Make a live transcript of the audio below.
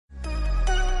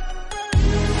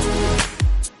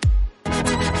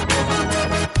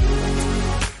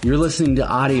You're listening to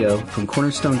audio from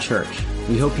Cornerstone Church.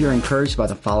 We hope you're encouraged by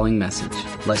the following message.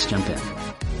 Let's jump in.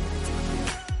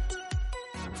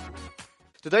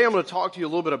 Today I'm going to talk to you a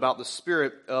little bit about the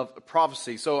spirit of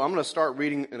prophecy. So I'm going to start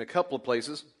reading in a couple of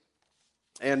places.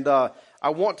 And I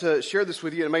want to share this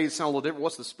with you. It may sound a little different.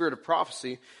 What's the spirit of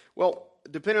prophecy? Well,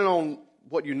 depending on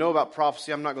what you know about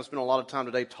prophecy, I'm not going to spend a lot of time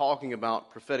today talking about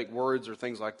prophetic words or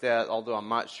things like that, although I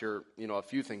might share, a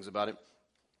few things about it.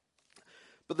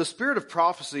 But the spirit of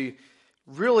prophecy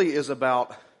really is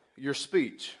about your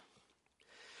speech.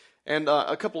 And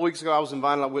a couple of weeks ago, I was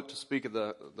invited. I went to speak at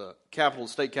the Capitol,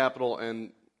 state capitol,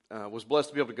 and was blessed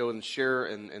to be able to go and share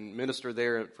and minister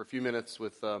there for a few minutes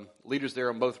with leaders there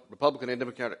on both Republican and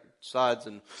Democratic sides.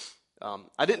 And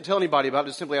I didn't tell anybody about it,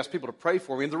 just simply asked people to pray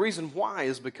for me. And the reason why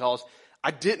is because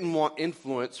I didn't want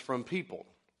influence from people.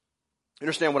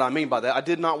 Understand what I mean by that? I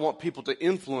did not want people to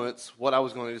influence what I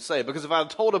was going to say. Because if I had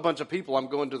told a bunch of people I'm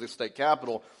going to the state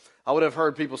capitol, I would have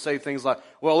heard people say things like,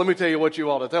 well, let me tell you what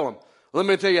you ought to tell them. Let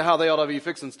me tell you how they ought to be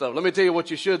fixing stuff. Let me tell you what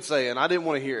you should say. And I didn't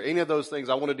want to hear any of those things.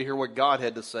 I wanted to hear what God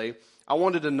had to say. I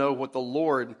wanted to know what the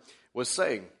Lord was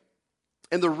saying.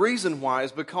 And the reason why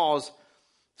is because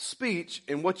speech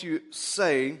and what you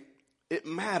say, it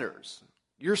matters.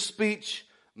 Your speech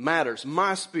matters.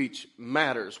 My speech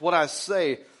matters. What I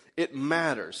say, it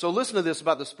matters. So listen to this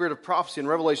about the spirit of prophecy in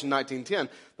Revelation 19:10.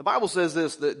 The Bible says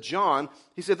this, that John,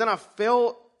 he said, then I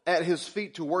fell at his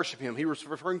feet to worship him. He was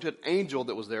referring to an angel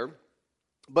that was there.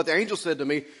 But the angel said to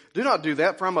me, do not do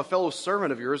that, for I'm a fellow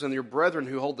servant of yours and your brethren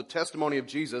who hold the testimony of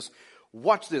Jesus.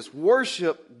 Watch this.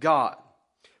 Worship God.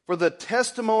 For the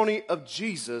testimony of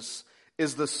Jesus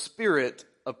is the spirit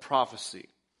of prophecy.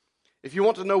 If you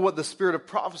want to know what the spirit of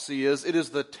prophecy is, it is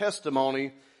the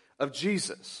testimony of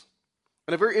Jesus.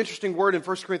 And a very interesting word in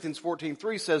 1 Corinthians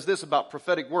 14:3 says this about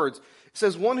prophetic words. It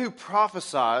says, one who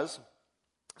prophesies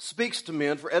speaks to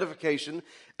men for edification,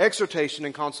 exhortation,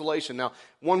 and consolation. Now,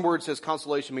 one word says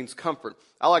consolation means comfort.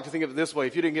 I like to think of it this way.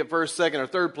 If you didn't get first, second, or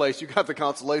third place, you got the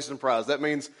consolation prize. That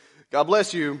means, God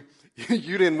bless you,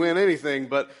 you didn't win anything,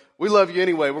 but we love you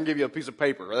anyway. We're going to give you a piece of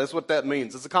paper. That's what that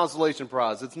means. It's a consolation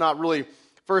prize. It's not really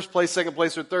first place, second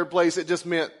place, or third place. It just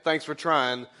meant thanks for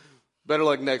trying. Better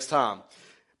luck next time.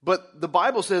 But the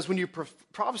Bible says when you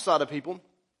prophesy to people,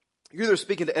 you're either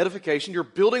speaking to edification, you're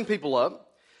building people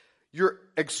up, you're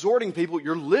exhorting people,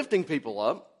 you're lifting people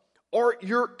up, or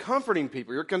you're comforting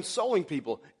people, you're consoling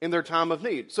people in their time of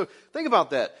need. So think about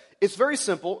that. It's very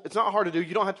simple. It's not hard to do.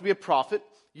 You don't have to be a prophet.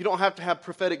 You don't have to have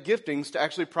prophetic giftings to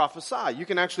actually prophesy. You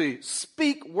can actually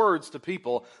speak words to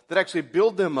people that actually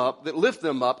build them up, that lift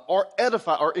them up, or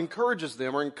edify, or encourages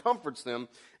them, or comforts them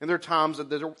in their times that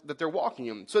they're walking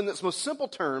in. So in its most simple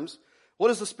terms, what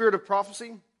is the spirit of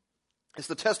prophecy? It's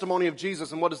the testimony of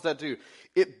Jesus, and what does that do?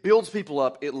 It builds people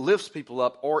up, it lifts people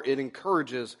up, or it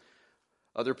encourages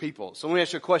other people. So let me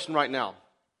ask you a question right now.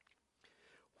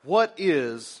 What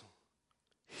is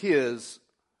his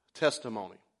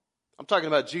testimony? I'm talking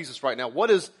about Jesus right now. What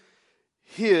is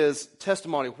his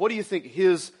testimony? What do you think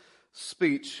his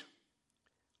speech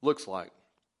looks like?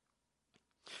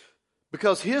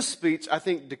 Because his speech, I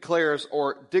think, declares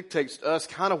or dictates to us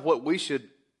kind of what we should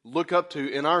look up to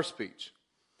in our speech.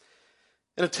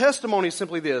 And a testimony is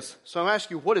simply this. So I'm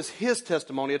asking you, what is his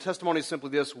testimony? A testimony is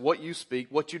simply this: what you speak,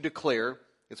 what you declare,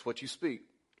 it's what you speak.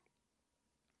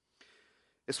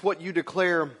 It's what you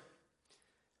declare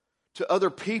to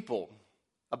other people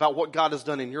about what God has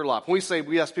done in your life. When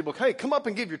we ask people, hey, come up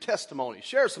and give your testimony.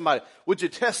 Share somebody. Would you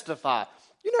testify?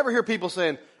 You never hear people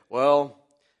saying, well,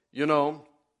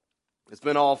 it's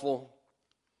been awful.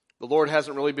 The Lord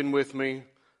hasn't really been with me.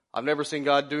 I've never seen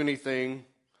God do anything.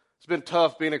 It's been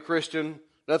tough being a Christian.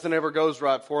 Nothing ever goes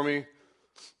right for me.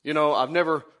 I've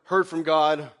never heard from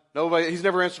God. He's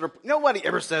never answered. Nobody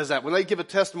ever says that. When they give a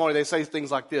testimony, they say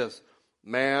things like this.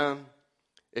 Man,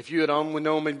 if you had only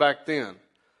known me back then.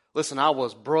 Listen, I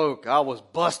was broke, I was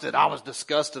busted, I was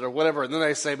disgusted or whatever. And then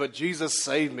they say, but Jesus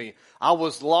saved me. I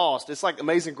was lost. It's like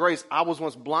Amazing Grace. I was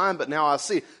once blind, but now I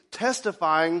see.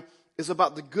 Testifying is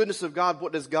about the goodness of God.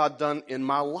 What has God done in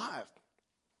my life?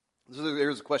 So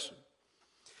here's a question.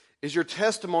 Is your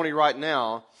testimony right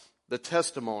now the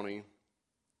testimony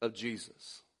of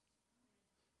Jesus?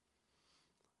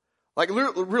 Like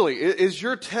really, is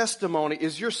your testimony,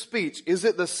 is your speech, is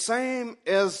it the same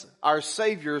as our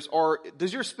Savior's, or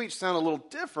does your speech sound a little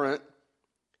different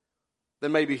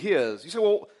than maybe his? You say,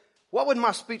 well, what would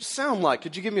my speech sound like?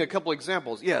 Could you give me a couple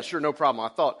examples? Yeah, sure, no problem. I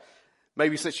thought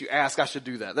maybe since you asked, I should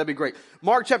do that. That'd be great.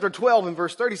 Mark chapter 12 and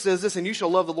verse 30 says this, and you shall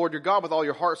love the Lord your God with all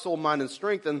your heart, soul, mind, and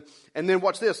strength. And then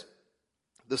watch this.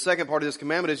 The second part of this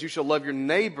commandment is you shall love your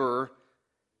neighbor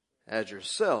as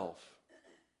yourself.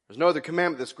 There's no other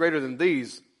commandment that's greater than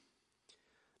these.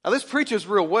 Now this preaches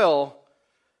real well,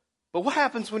 but what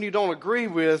happens when you don't agree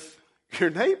with your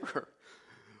neighbor?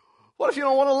 What if you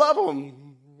don't want to love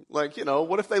them? Like,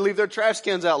 what if they leave their trash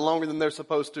cans out longer than they're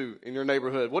supposed to in your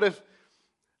neighborhood? What if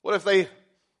they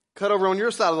cut over on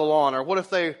your side of the lawn? Or what if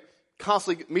they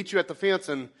constantly meet you at the fence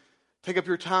and take up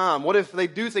your time? What if they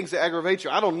do things that aggravate you?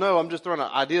 I don't know. I'm just throwing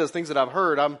out ideas, things that I've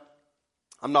heard. I'm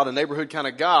not a neighborhood kind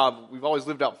of guy. We've always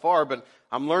lived out far, but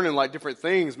I'm learning like different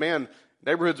things. Man,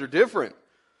 neighborhoods are different.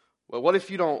 Well, what if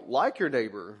you don't like your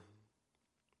neighbor?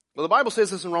 Well, the Bible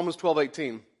says this in Romans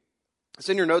 12:18. It's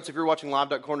in your notes if you're watching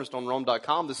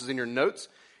live.cornerstonerome.com. This is in your notes.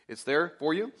 It's there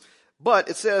for you. But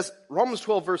it says, Romans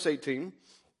 12, verse 18,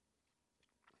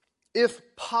 if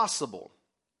possible.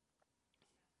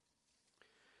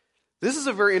 This is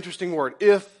a very interesting word,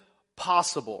 if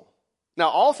possible. Now,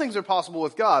 all things are possible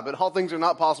with God, but all things are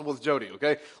not possible with Jody,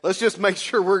 okay? Let's just make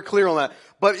sure we're clear on that.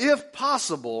 But if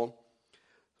possible,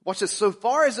 watch this, so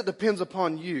far as it depends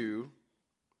upon you,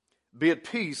 be at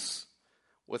peace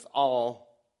with all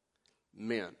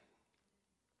men.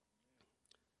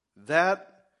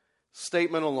 That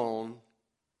statement alone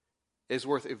is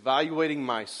worth evaluating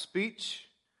my speech,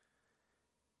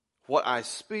 what I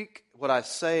speak, what I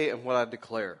say, and what I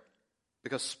declare.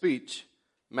 Because speech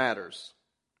matters.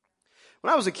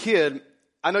 When I was a kid,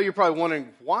 I know you're probably wondering,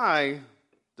 why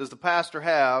does the pastor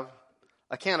have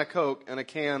a can of Coke and a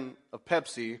can of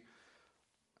Pepsi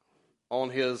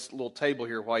on his little table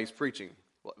here while he's preaching?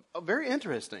 Well, very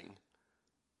interesting.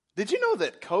 Did you know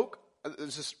that Coke,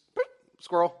 it's just,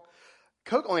 squirrel,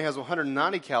 Coke only has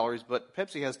 190 calories, but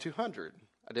Pepsi has 200.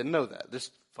 I didn't know that.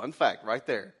 Just fun fact right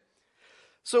there.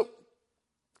 So,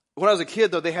 when I was a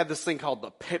kid, though, they had this thing called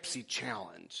the Pepsi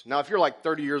Challenge. Now, if you're like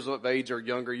 30 years of age or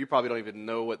younger, you probably don't even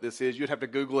know what this is. You'd have to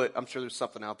Google it. I'm sure there's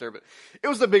something out there. But it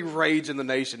was the big rage in the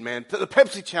nation, man. The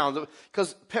Pepsi Challenge.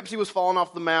 Because Pepsi was falling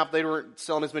off the map. They weren't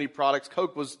selling as many products.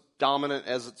 Coke was dominant,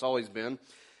 as it's always been.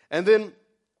 And then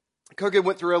Coke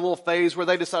went through a little phase where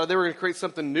they decided they were going to create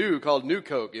something new called New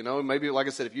Coke. Maybe, like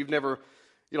I said, if you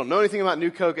don't know anything about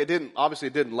New Coke, it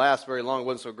didn't last very long. It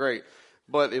wasn't so great.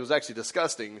 But it was actually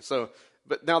disgusting.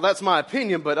 But now that's my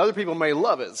opinion, but other people may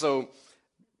love it. So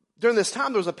during this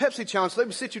time, there was a Pepsi challenge. So they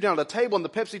would sit you down at a table, and the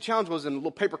Pepsi challenge was in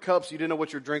little paper cups. You didn't know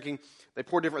what you're drinking. They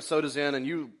poured different sodas in, and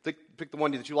you pick the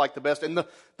one that you like the best. And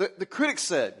the critics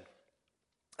said,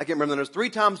 I can't remember, there's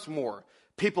 3 times more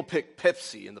people picked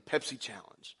Pepsi in the Pepsi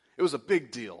challenge. It was a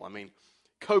big deal. I mean,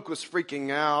 Coke was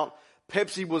freaking out.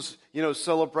 Pepsi was,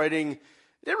 celebrating.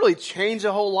 It didn't really change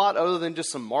a whole lot other than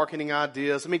just some marketing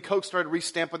ideas. I mean, Coke started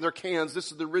restamping their cans.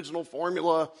 This is the original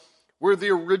formula. We're the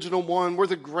original one. We're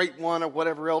the great one, or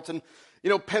whatever else. And,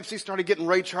 Pepsi started getting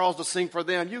Ray Charles to sing for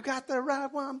them. You got the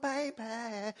right one, baby.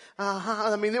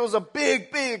 I mean, it was a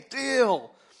big, big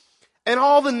deal. And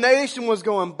all the nation was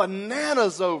going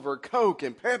bananas over Coke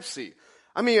and Pepsi.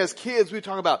 I mean, as kids, we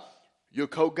talk about, you a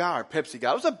Coke guy or Pepsi guy.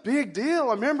 It was a big deal,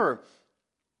 I remember.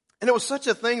 And it was such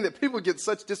a thing that people get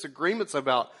such disagreements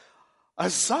about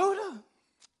a soda.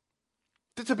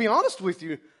 To be honest with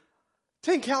you,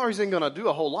 10 calories ain't going to do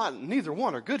a whole lot. And neither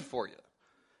one are good for you.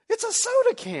 It's a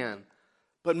soda can.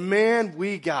 But man,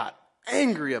 we got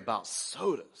angry about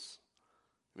sodas.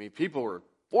 I mean, people were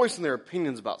voicing their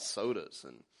opinions about sodas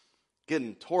and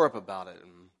getting tore up about it.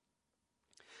 And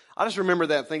I just remember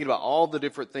that, thinking about all the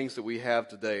different things that we have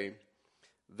today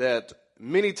that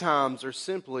many times are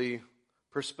simply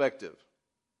perspective.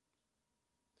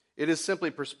 It is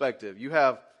simply perspective. You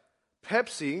have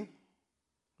Pepsi,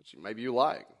 which maybe you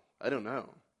like. I don't know.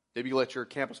 Maybe you let your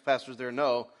campus pastors there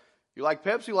know. You like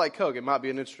Pepsi, you like Coke. It might be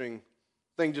an interesting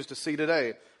thing just to see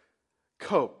today.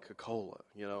 Coca-Cola,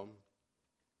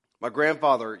 My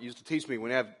grandfather used to teach me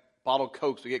when we have bottled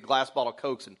Cokes, we get glass bottle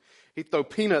Cokes, and he'd throw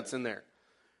peanuts in there.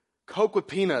 Coke with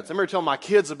peanuts. I remember telling my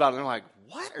kids about it, and they're like,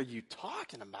 what are you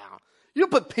talking about? You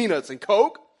don't put peanuts in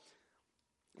Coke.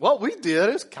 Well, we did.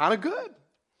 It's kind of good.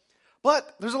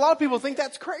 But there's a lot of people who think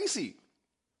that's crazy.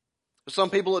 There's some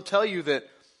people that tell you that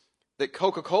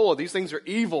Coca-Cola, these things are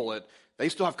evil, and they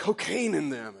still have cocaine in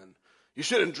them, and you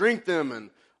shouldn't drink them,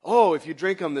 and if you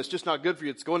drink them, it's just not good for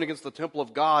you. It's going against the temple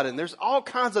of God. And there's all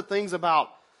kinds of things about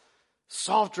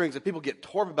soft drinks that people get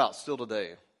tore up about still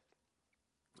today.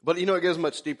 But it goes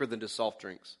much deeper than just soft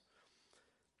drinks.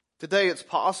 Today, it's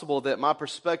possible that my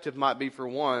perspective might be for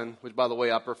one, which, by the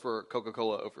way, I prefer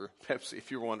Coca-Cola over Pepsi,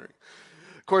 if you're wondering.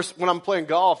 Of course, when I'm playing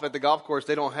golf at the golf course,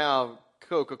 they don't have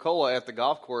Coca-Cola at the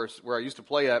golf course where I used to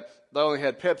play at. They only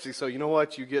had Pepsi, so you know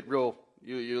what? You get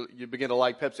you begin to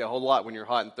like Pepsi a whole lot when you're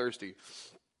hot and thirsty.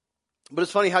 But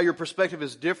it's funny how your perspective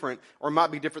is different or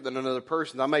might be different than another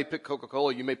person. I may pick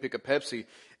Coca-Cola, you may pick a Pepsi.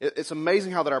 It's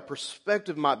amazing how that our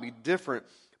perspective might be different.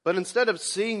 But instead of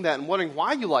seeing that and wondering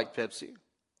why you like Pepsi,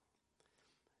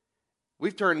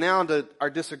 we've turned now to our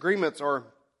disagreements or,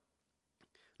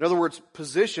 in other words,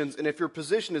 positions. And if your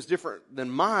position is different than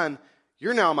mine,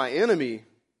 you're now my enemy.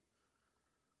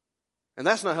 And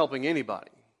that's not helping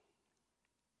anybody.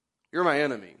 You're my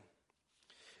enemy.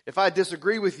 If I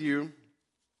disagree with you,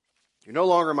 you're no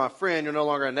longer my friend, you're no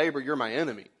longer a neighbor, you're my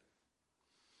enemy.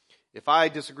 If I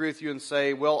disagree with you and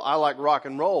say, well, I like rock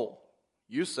and roll,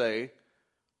 you say,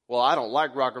 well, I don't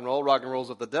like rock and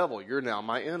roll's of the devil, you're now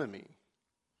my enemy.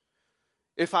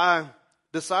 If I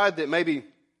decide that maybe,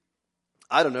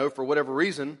 I don't know, for whatever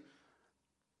reason,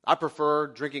 I prefer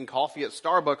drinking coffee at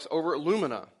Starbucks over at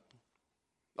Lumina,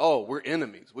 oh, we're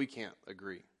enemies, we can't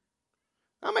agree.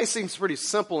 That may seem pretty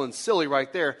simple and silly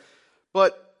right there,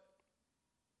 but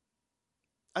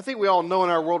I think we all know in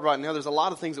our world right now there's a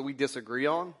lot of things that we disagree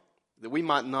on, that we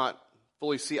might not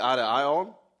fully see eye to eye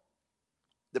on,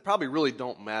 that probably really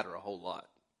don't matter a whole lot.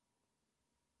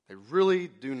 They really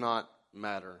do not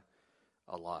matter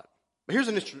a lot. But here's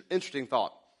an interesting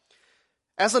thought.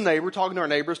 As a neighbor, talking to our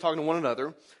neighbors, talking to one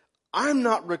another, I'm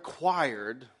not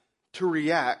required to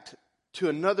react to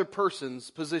another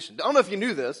person's position. I don't know if you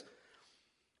knew this.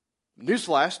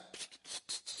 Newsflash,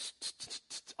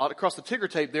 across the ticker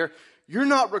tape there, you're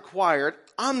not required,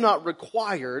 I'm not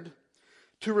required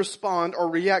to respond or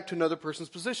react to another person's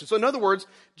position. So in other words,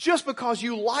 just because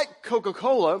you like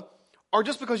Coca-Cola or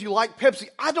just because you like Pepsi,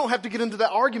 I don't have to get into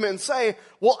that argument and say,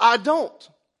 well, I don't.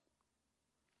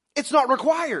 It's not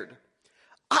required.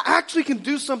 I actually can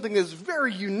do something that's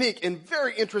very unique and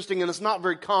very interesting, and it's not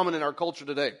very common in our culture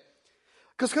today.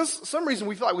 Because for some reason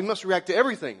we feel like we must react to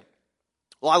everything.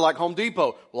 Well, I like Home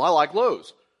Depot. Well, I like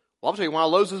Lowe's. Well, I'll tell you why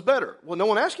Lowe's is better. Well, no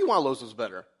one asked you why Lowe's is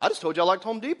better. I just told you I liked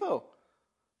Home Depot.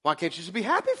 Why can't you just be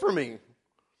happy for me?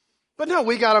 But no,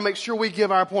 we got to make sure we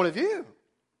give our point of view.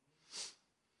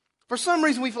 For some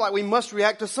reason, we feel like we must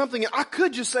react to something. And I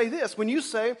could just say this. When you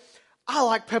say, I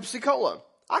like Pepsi Cola,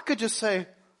 I could just say,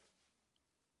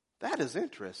 that is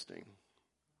interesting.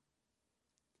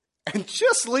 And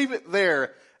just leave it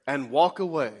there and walk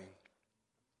away.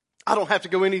 I don't have to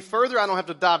go any further. I don't have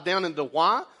to dive down into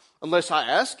why. Unless I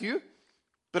ask you,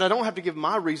 but I don't have to give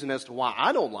my reason as to why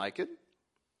I don't like it.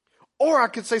 Or I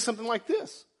could say something like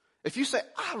this. If you say,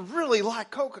 I really like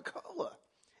Coca-Cola,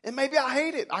 and maybe I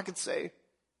hate it, I could say,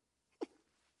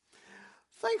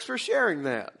 thanks for sharing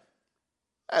that.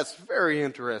 That's very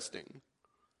interesting.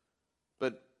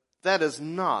 But that is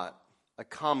not a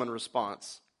common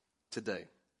response today.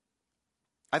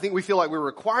 I think we feel like we're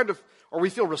required to, or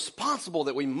we feel responsible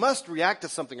that we must react to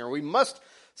something, or we must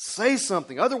say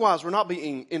something. Otherwise, we're not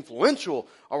being influential,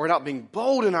 or we're not being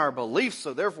bold in our beliefs,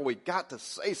 so therefore we got to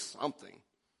say something.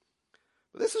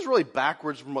 But this is really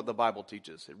backwards from what the Bible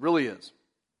teaches. It really is.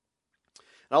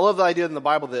 And I love the idea in the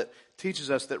Bible that teaches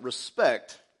us that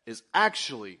respect is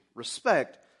actually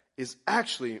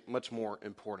much more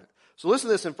important. So listen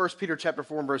to this in 1 Peter chapter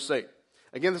 4 and verse 8.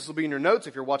 Again, this will be in your notes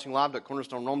if you're watching live at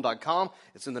cornerstonerome.com.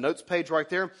 It's in the notes page right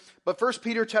there. But 1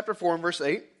 Peter chapter 4 and verse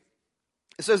 8,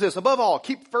 it says this, above all,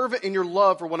 keep fervent in your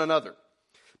love for one another,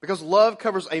 because love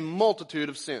covers a multitude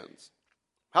of sins.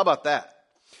 How about that?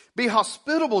 Be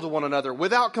hospitable to one another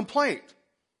without complaint.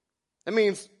 That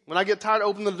means when I get tired of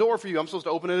opening the door for you, I'm supposed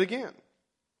to open it again.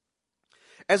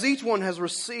 As each one has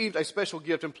received a special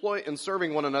gift, employ it in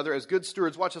serving one another as good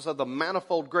stewards, watch this, of the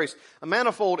manifold grace. A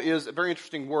manifold is a very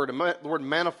interesting word. The word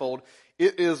manifold,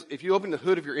 it is, if you open the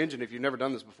hood of your engine, if you've never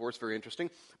done this before, it's very interesting.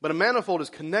 But a manifold is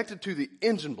connected to the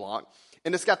engine block,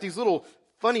 and it's got these little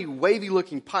funny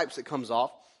wavy-looking pipes that comes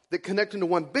off that connect into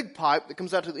one big pipe that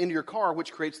comes out to the end of your car,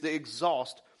 which creates the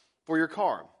exhaust for your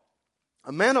car.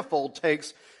 A manifold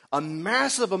takes a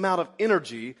massive amount of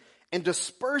energy and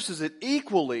disperses it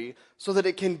equally so that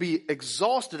it can be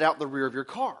exhausted out the rear of your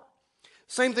car.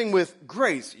 Same thing with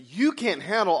grace. You can't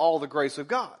handle all the grace of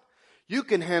God. You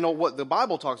can handle what the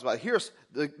Bible talks about. Here's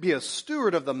be a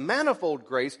steward of the manifold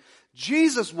grace.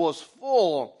 Jesus was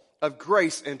full of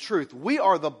grace and truth. We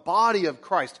are the body of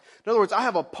Christ. In other words, I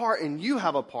have a part and you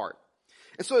have a part.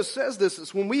 And so it says this,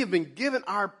 is when we have been given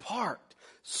our part,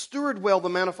 steward well the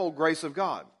manifold grace of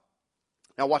God.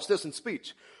 Now watch this in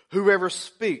speech. Whoever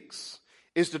speaks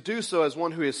is to do so as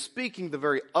one who is speaking the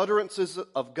very utterances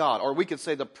of God, or we could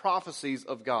say the prophecies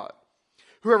of God.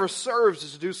 Whoever serves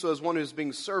is to do so as one who is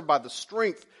being served by the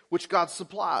strength which God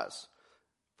supplies.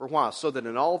 For why? So that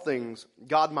in all things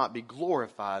God might be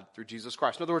glorified through Jesus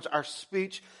Christ. In other words, our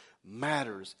speech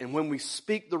matters. And when we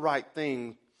speak the right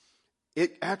thing,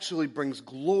 it actually brings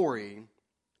glory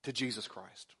to Jesus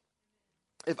Christ.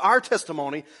 If our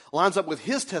testimony lines up with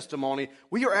his testimony,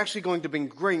 we are actually going to bring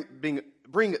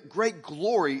great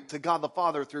glory to God the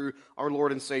Father through our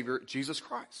Lord and Savior, Jesus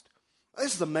Christ.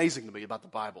 This is amazing to me about the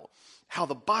Bible, how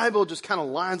the Bible just kind of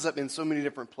lines up in so many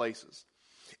different places.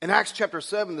 In Acts chapter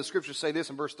 7, the scriptures say this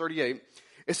in verse 38.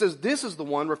 It says, this is the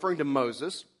one, referring to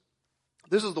Moses,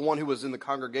 this is the one who was in the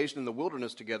congregation in the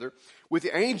wilderness together with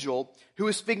the angel who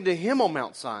was speaking to him on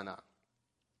Mount Sinai.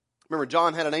 Remember,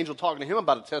 John had an angel talking to him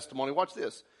about a testimony. Watch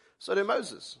this. So did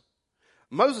Moses.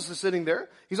 Moses is sitting there.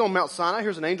 He's on Mount Sinai.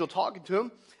 Here's an angel talking to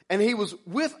him. And he was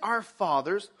with our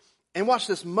fathers. And watch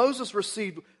this. Moses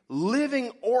received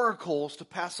living oracles to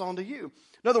pass on to you.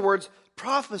 In other words,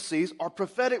 prophecies are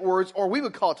prophetic words, or we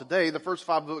would call it today the first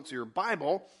 5 books of your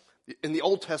Bible. In the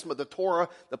Old Testament, the Torah,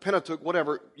 the Pentateuch,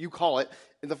 whatever you call it,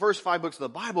 in the first 5 books of the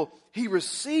Bible, he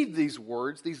received these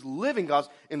words, these living gods.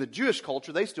 In the Jewish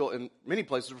culture, they still, in many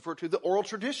places, refer to the oral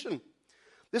tradition.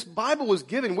 This Bible was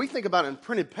given, we think about it in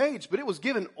printed page, but it was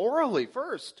given orally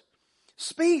first.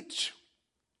 Speech.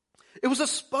 It was a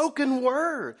spoken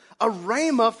word, a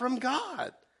rhema from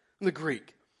God in the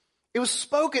Greek. It was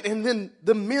spoken, and then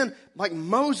the men, like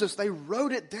Moses, they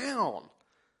wrote it down,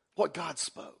 what God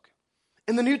spoke.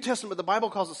 In the New Testament, the Bible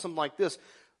calls it something like this.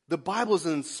 The Bible is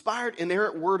an inspired,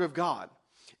 inerrant word of God,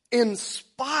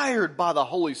 inspired by the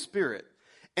Holy Spirit,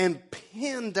 and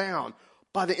penned down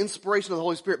by the inspiration of the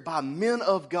Holy Spirit by men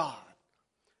of God.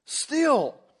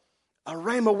 Still, a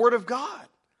rhema word of God.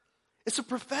 It's a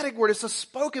prophetic word. It's a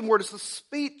spoken word. It's a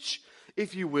speech,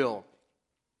 if you will,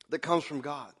 that comes from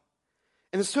God.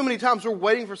 And so many times we're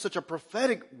waiting for such a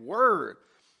prophetic word,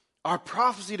 our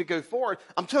prophecy to go forward.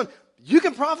 I'm telling you, you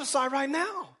can prophesy right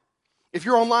now. If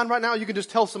you're online right now, you can just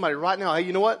tell somebody right now, hey,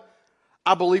 you know what?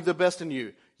 I believe the best in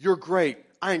you. You're great.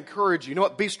 I encourage you. You know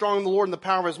what? Be strong in the Lord and the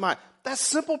power of his might. That's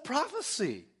simple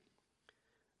prophecy.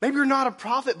 Maybe you're not a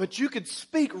prophet, but you could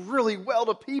speak really well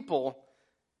to people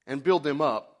and build them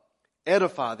up,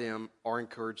 edify them, or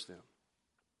encourage them.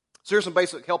 So here's some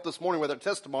basic help this morning with our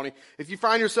testimony. If you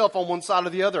find yourself on one side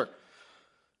or the other,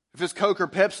 if it's Coke or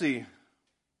Pepsi,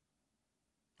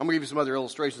 I'm going to give you some other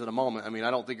illustrations in a moment. I mean, I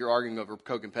don't think you're arguing over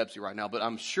Coke and Pepsi right now, but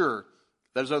I'm sure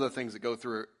there's other things that go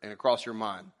through and across your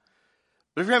mind.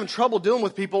 But if you're having trouble dealing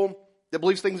with people that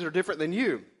believe things that are different than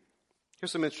you,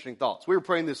 here's some interesting thoughts. We were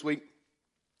praying this week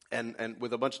and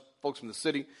with a bunch of folks from the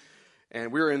city,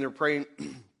 and we were in there praying,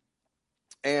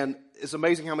 and it's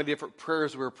amazing how many different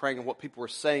prayers we were praying and what people were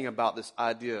saying about this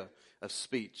idea of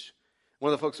speech.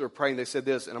 One of the folks that were praying, they said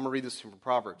this, and I'm going to read this from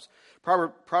Proverbs.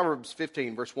 Proverbs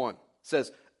 15, verse 1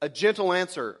 says, a gentle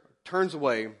answer turns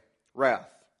away wrath,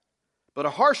 but a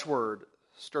harsh word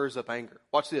stirs up anger.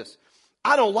 Watch this.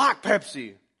 I don't like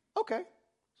Pepsi. Okay,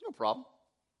 it's no problem.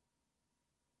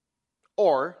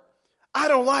 Or, I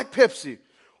don't like Pepsi.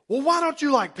 Well, why don't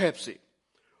you like Pepsi?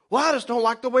 Well, I just don't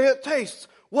like the way it tastes.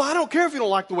 Well, I don't care if you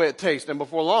don't like the way it tastes. And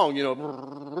before long,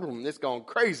 it's gone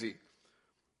crazy.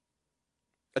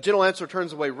 A gentle answer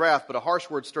turns away wrath, but a harsh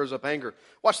word stirs up anger.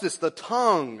 Watch this. The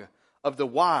tongue of the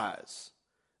wise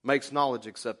makes knowledge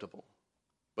acceptable,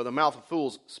 but the mouth of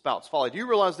fools spouts folly. Do you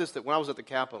realize this, that when I was at the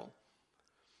Capitol,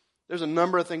 there's a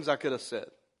number of things I could have said.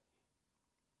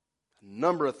 A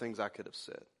number of things I could have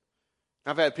said.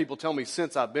 I've had people tell me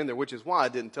since I've been there, which is why I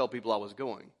didn't tell people I was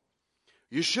going.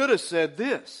 You should have said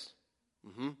this.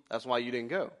 That's why you didn't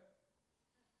go.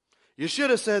 You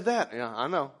should have said that. Yeah, I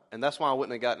know. And that's why I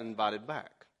wouldn't have gotten invited back.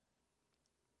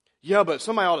 Yeah, but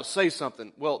somebody ought to say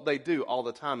something. Well, they do all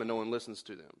the time and no one listens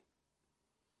to them.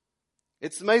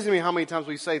 It's amazing to me how many times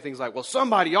we say things like, well,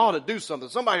 somebody ought to do something.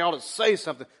 Somebody ought to say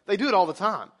something. They do it all the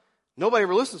time. Nobody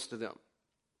ever listens to them.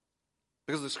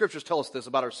 Because the scriptures tell us this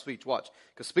about our speech. Watch.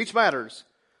 Because speech matters.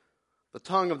 The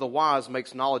tongue of the wise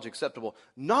makes knowledge acceptable.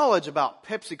 Knowledge about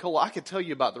Pepsi Cola, I could tell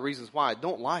you about the reasons why I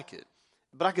don't like it.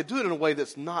 But I could do it in a way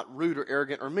that's not rude or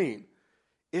arrogant or mean.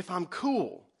 If I'm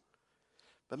cool.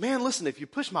 But man, listen, if you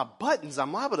push my buttons,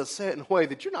 I'm liable to say it in a way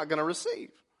that you're not going to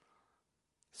receive.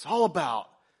 It's all about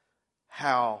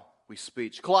how we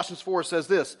speak. Colossians 4 says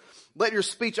this, let your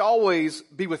speech always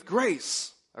be with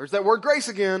grace. There's that word grace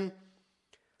again.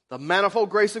 The manifold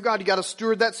grace of God. You got to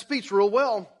steward that speech real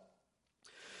well.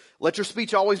 Let your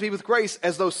speech always be with grace,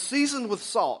 as though seasoned with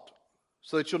salt,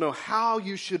 so that you'll know how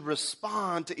you should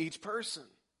respond to each person.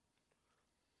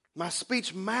 My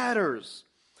speech matters.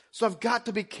 So I've got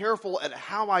to be careful at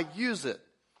how I use it.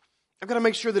 I've got to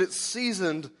make sure that it's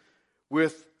seasoned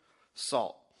with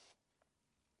salt.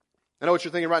 I know what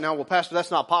you're thinking right now. Well, Pastor,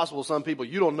 that's not possible. Some people,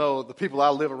 you don't know the people I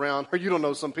live around, or you don't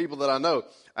know some people that I know.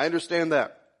 I understand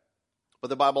that. But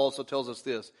the Bible also tells us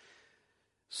this.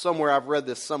 Somewhere, I've read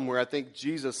this somewhere, I think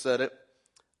Jesus said it.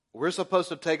 We're supposed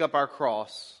to take up our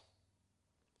cross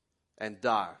and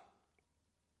die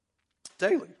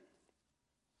daily.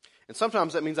 And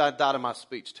sometimes that means I die to my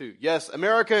speech too. Yes,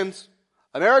 Americans,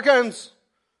 I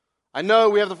know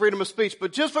we have the freedom of speech,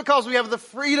 but just because we have the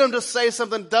freedom to say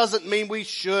something doesn't mean we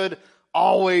should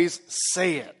always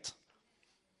say it.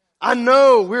 I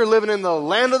know we're living in the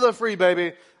land of the free,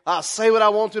 baby. I say what I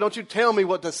want to. Don't you tell me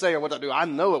what to say or what to do. I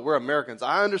know it. We're Americans.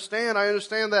 I understand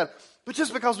that. But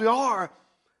just because we are,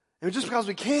 and just because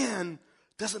we can,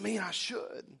 doesn't mean I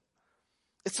should.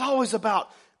 It's always about,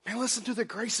 man, listen to the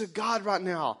grace of God right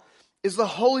now. Is the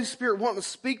Holy Spirit wanting to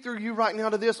speak through you right now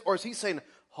to this? Or is He saying,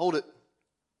 hold it.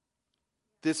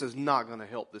 This is not going to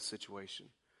help this situation.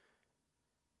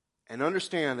 And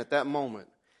understand at that moment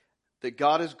that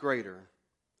God is greater,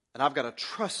 and I've got to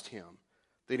trust Him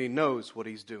that He knows what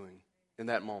He's doing in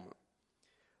that moment.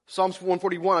 Psalms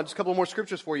 141, just a couple more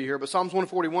scriptures for you here, but Psalms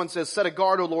 141 says, set a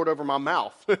guard, O Lord, over my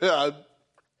mouth.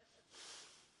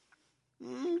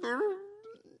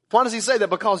 Why does He say that?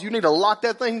 Because you need to lock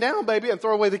that thing down, baby, and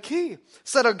throw away the key.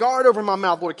 Set a guard over my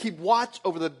mouth, Lord. Keep watch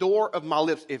over the door of my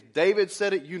lips. If David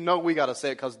said it, you know we got to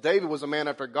say it, because David was a man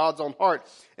after God's own heart.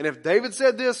 And if David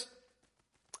said this,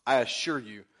 I assure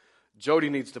you, Jody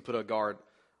needs to put a guard.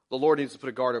 The Lord needs to put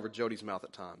a guard over Jody's mouth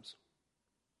at times.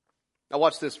 Now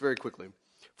watch this very quickly.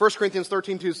 1 Corinthians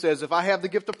 13:2 says, if I have the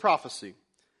gift of prophecy,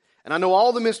 and I know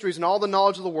all the mysteries and all the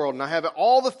knowledge of the world, and I have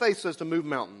all the faith so as to move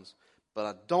mountains, but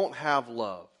I don't have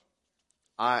love,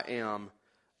 I am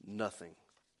nothing.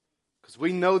 Because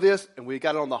we know this, and we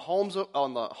got it on the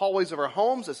hallways of our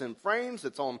homes. It's in frames.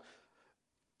 It's on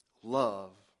love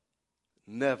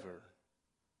never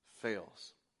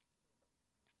fails.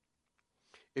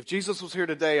 If Jesus was here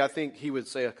today, I think He would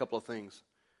say a couple of things.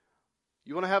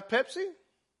 You want to have Pepsi?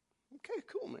 Okay,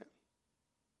 cool, man.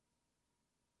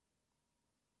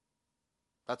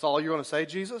 That's all you're going to say,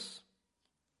 Jesus?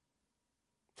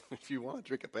 If you want to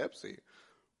drink a Pepsi,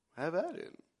 have at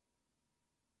it.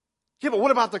 Yeah, but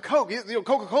what about the Coke?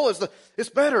 Coca-Cola it's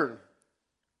better.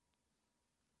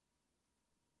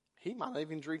 He might not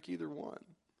even drink either one.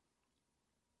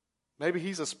 Maybe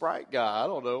he's a Sprite guy. I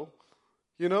don't know.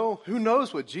 Who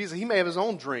knows what Jesus, He may have His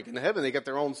own drink. In heaven, they got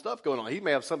their own stuff going on. He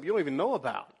may have something you don't even know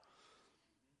about.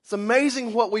 It's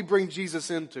amazing what we bring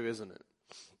Jesus into, isn't it?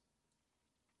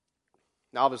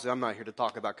 Now, obviously, I'm not here to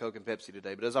talk about Coke and Pepsi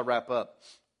today, but as I wrap up,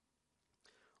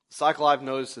 the cycle I've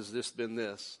noticed has been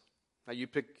this. Now, you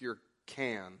pick your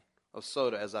can of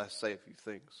soda as I say a few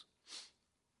things.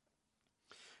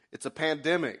 It's a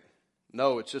pandemic.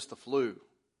 No, it's just the flu.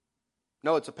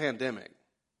 No, it's a pandemic.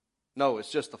 No,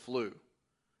 it's just the flu.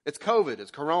 It's COVID.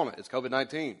 It's Corona. It's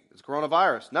COVID-19. It's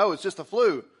coronavirus. No, it's just the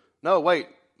flu. No, wait.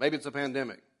 Maybe it's a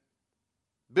pandemic.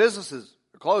 Businesses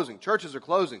are closing. Churches are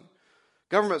closing.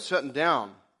 Government's shutting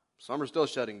down. Some are still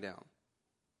shutting down.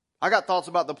 I got thoughts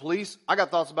about the police. I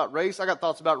got thoughts about race. I got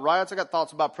thoughts about riots. I got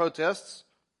thoughts about protests.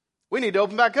 We need to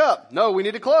open back up. No, we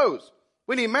need to close.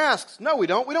 We need masks. No, we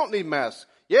don't. We don't need masks.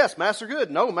 Yes, masks are good.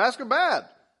 No, masks are bad.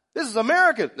 This is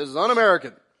American. This is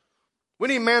un-American. We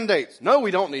need mandates. No,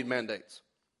 we don't need mandates.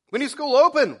 We need school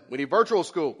open. We need virtual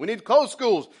school. We need closed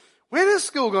schools. When is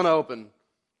school going to open?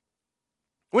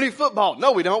 We need football.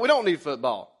 No, we don't. We don't need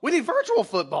football. We need virtual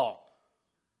football.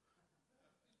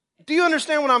 Do you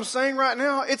understand what I'm saying right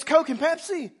now? It's Coke and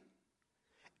Pepsi.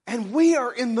 And we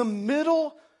are in the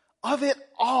middle of it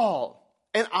all.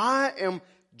 And I am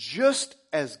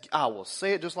I will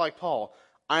say it just like Paul,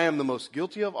 I am the most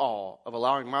guilty of all of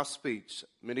allowing my speech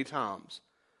many times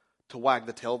to wag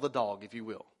the tail of the dog, if you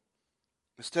will.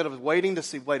 Instead of waiting to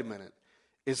see, wait a minute,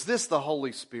 is this the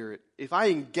Holy Spirit? If I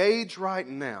engage right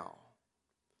now,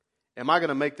 am I going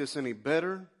to make this any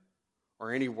better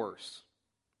or any worse?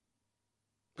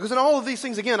 Because in all of these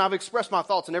things, again, I've expressed my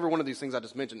thoughts in every one of these things I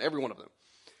just mentioned, every one of them.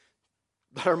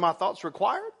 But are my thoughts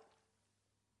required?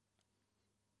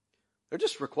 They're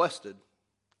just requested.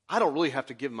 I don't really have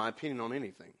to give my opinion on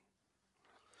anything.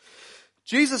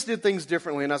 Jesus did things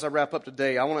differently, and as I wrap up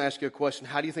today, I want to ask you a question.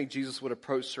 How do you think Jesus would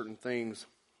approach certain things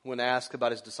when asked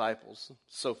about His disciples?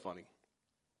 It's so funny.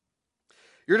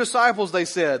 Your disciples, they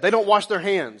said, they don't wash their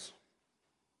hands.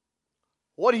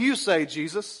 What do you say,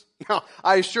 Jesus? Now,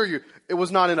 I assure you, it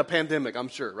was not in a pandemic, I'm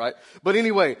sure, right? But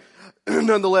anyway,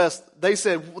 nonetheless, they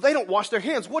said, well, they don't wash their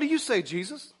hands. What do you say,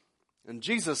 Jesus? And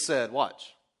Jesus said,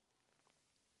 watch.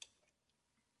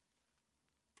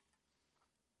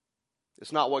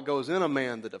 It's not what goes in a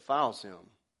man that defiles him,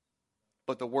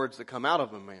 but the words that come out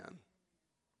of a man.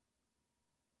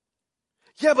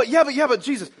 Yeah, but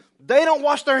Jesus, they don't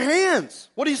wash their hands.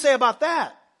 What do you say about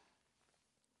that?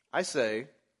 I say,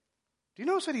 do you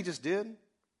notice what He just did?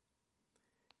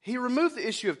 He removed the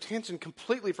issue of tension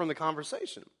completely from the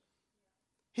conversation.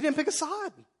 He didn't pick a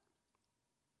side.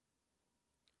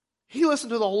 He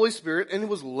listened to the Holy Spirit and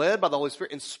was led by the Holy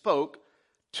Spirit and spoke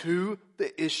to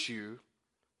the issue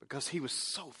because he was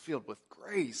so filled with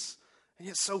grace and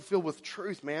yet so filled with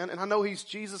truth, man. And I know he's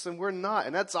Jesus and we're not,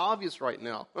 and that's obvious right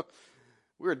now.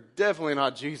 We're definitely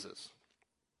not Jesus.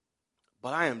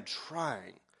 But I am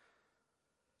trying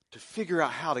to figure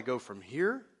out how to go from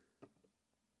here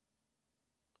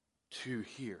to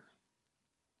here.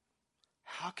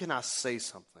 How can I say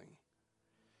something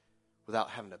without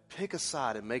having to pick a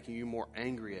side and making you more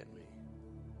angry at me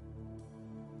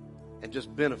and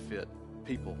just benefit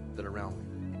people that are around me?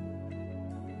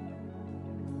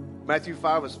 Matthew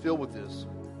 5 is filled with this.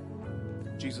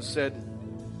 Jesus said,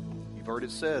 you've heard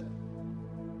it said.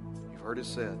 You've heard it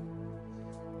said.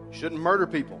 You shouldn't murder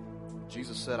people.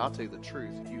 Jesus said, I'll tell you the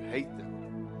truth. If you hate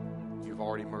them, you've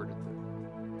already murdered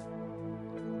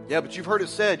them. Yeah, but you've heard it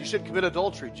said, you shouldn't commit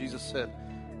adultery. Jesus said,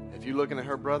 if you're looking at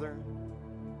her brother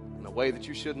in a way that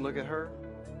you shouldn't look at her,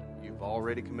 you've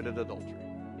already committed adultery.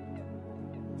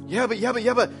 Yeah,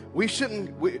 but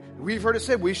we've heard it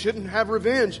said we shouldn't have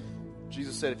revenge.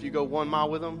 Jesus said, if you go 1 mile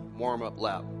with them, warm up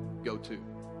lap, go 2.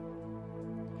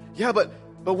 Yeah, but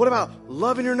what about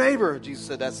loving your neighbor? Jesus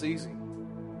said, that's easy.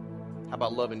 How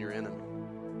about loving your enemy?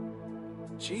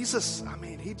 Jesus,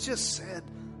 he just said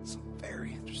some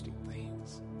very interesting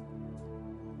things.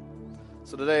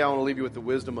 So today I want to leave you with the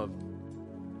wisdom of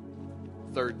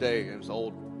Third Day. It was an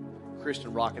old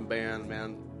Christian rocking band,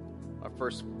 man. When I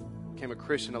first became a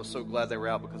Christian, I was so glad they were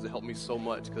out because it helped me so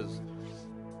much, because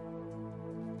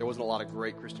there wasn't a lot of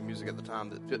great Christian music at the time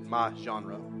that fit my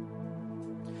genre.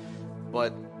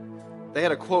 But they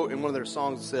had a quote in one of their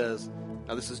songs that says,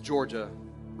 now this is Georgia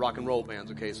rock and roll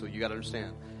bands, okay, so you got to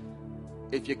understand.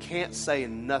 If you can't say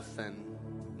nothing,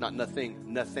 not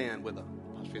nothing, nothing with a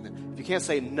apostrophe, if you can't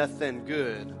say nothing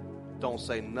good, don't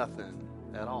say nothing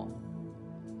at all.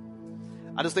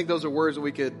 I just think those are words that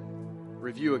we could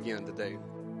review again today,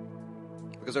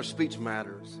 because our speech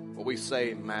matters. What we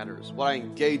say matters. What I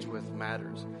engage with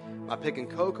matters. Am I picking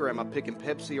Coke, or am I picking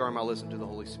Pepsi, or am I listening to the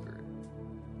Holy Spirit?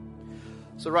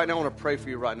 So right now I want to pray for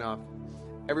you right now.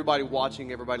 Everybody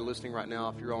watching, everybody listening right now,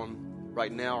 if you're on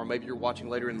right now, or maybe you're watching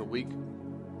later in the week,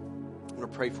 I'm going to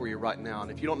pray for you right now.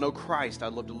 And if you don't know Christ,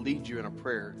 I'd love to lead you in a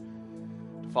prayer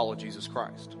to follow Jesus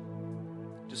Christ.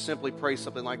 Just simply pray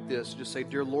something like this. Just say,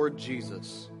 dear Lord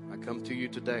Jesus, I come to you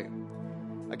today.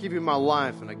 I give you my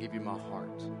life and I give you my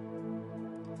heart.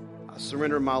 I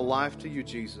surrender my life to you,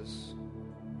 Jesus.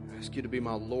 I ask you to be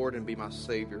my Lord and be my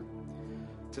Savior,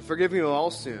 to forgive me of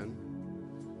all sin,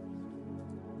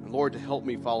 and Lord, to help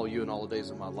me follow you in all the days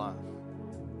of my life.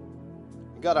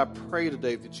 And God, I pray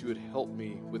today that you would help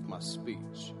me with my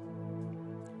speech.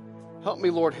 Help me,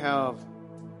 Lord, have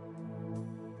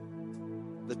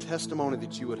the testimony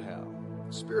that you would have.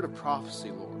 The spirit of prophecy,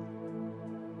 Lord.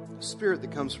 The spirit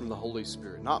that comes from the Holy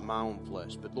Spirit, not my own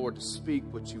flesh, but Lord, to speak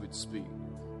what you would speak.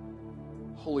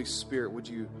 Holy Spirit, would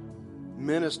you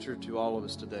minister to all of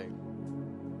us today?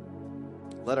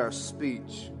 Let our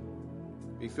speech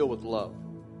be filled with love,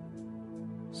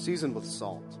 seasoned with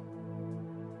salt.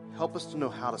 Help us to know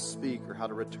how to speak, or how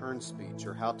to return speech,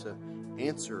 or how to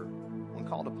answer when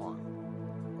called upon,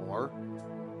 or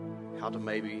how to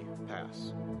maybe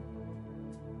pass.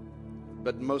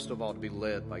 But most of all, to be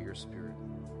led by your Spirit.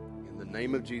 In the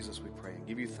name of Jesus we pray and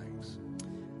give you thanks.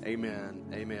 Amen.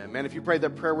 Amen. Man, if you prayed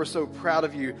that prayer, we're so proud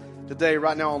of you today,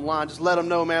 right now online. Just let them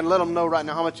know, man. Let them know right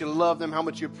now how much you love them, how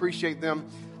much you appreciate them.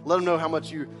 Let them know how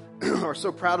much you are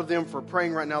so proud of them for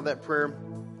praying right now that prayer.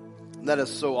 That is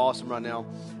so awesome right now.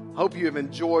 Hope you have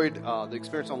enjoyed the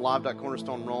experience on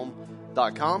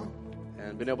live.cornerstonerome.com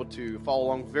and been able to follow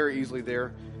along very easily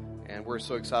there. And we're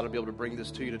so excited to be able to bring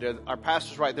this to you today. Our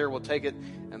pastors right there will take it,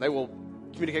 and they will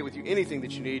communicate with you anything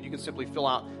that you need. You can simply fill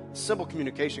out a simple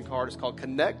communication card. It's called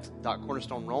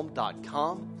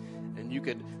connect.cornerstonerome.com. And you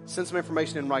could send some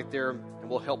information in right there, and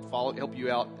we'll help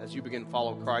you out as you begin to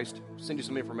follow Christ. Send you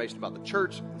some information about the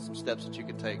church and some steps that you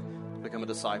can take to become a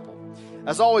disciple.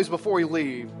 As always, before we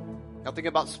leave, now think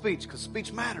about speech, because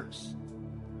speech matters.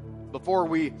 Before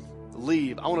we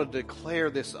leave, I want to declare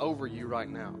this over you right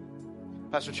now.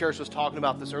 Pastor Cherish was talking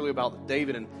about this earlier about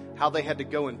David and how they had to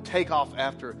go and take off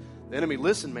after the enemy.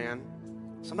 Listen, man,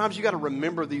 sometimes you got to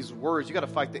remember these words. You got to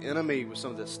fight the enemy with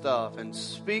some of this stuff and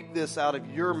speak this out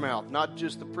of your mouth, not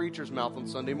just the preacher's mouth on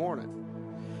Sunday morning.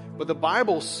 But the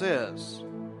Bible says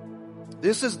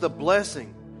this is the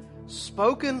blessing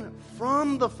spoken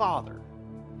from the Father,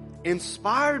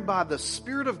 inspired by the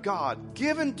Spirit of God,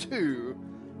 given to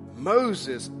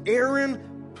Moses.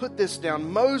 Aaron put this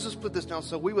down. Moses put this down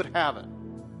so we would have it.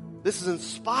 This is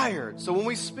inspired. So when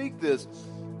we speak this,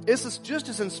 it's just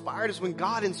as inspired as when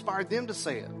God inspired them to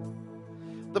say it.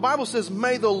 The Bible says,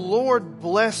 may the Lord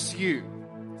bless you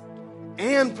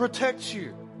and protect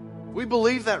you. We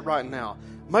believe that right now.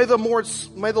 May the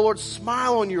Lord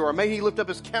smile on you, or may He lift up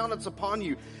His countenance upon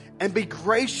you and be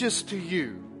gracious to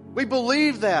you. We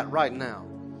believe that right now.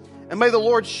 And may the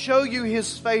Lord show you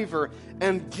His favor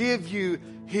and give you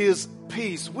His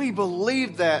peace. We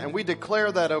believe that, and we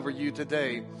declare that over you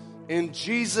today. In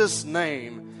Jesus'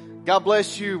 name, God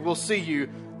bless you. We'll see you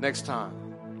next time.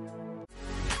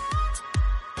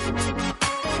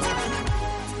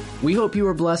 We hope you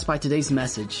were blessed by today's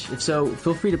message. If so,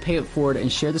 feel free to pay it forward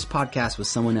and share this podcast with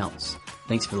someone else.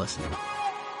 Thanks for listening.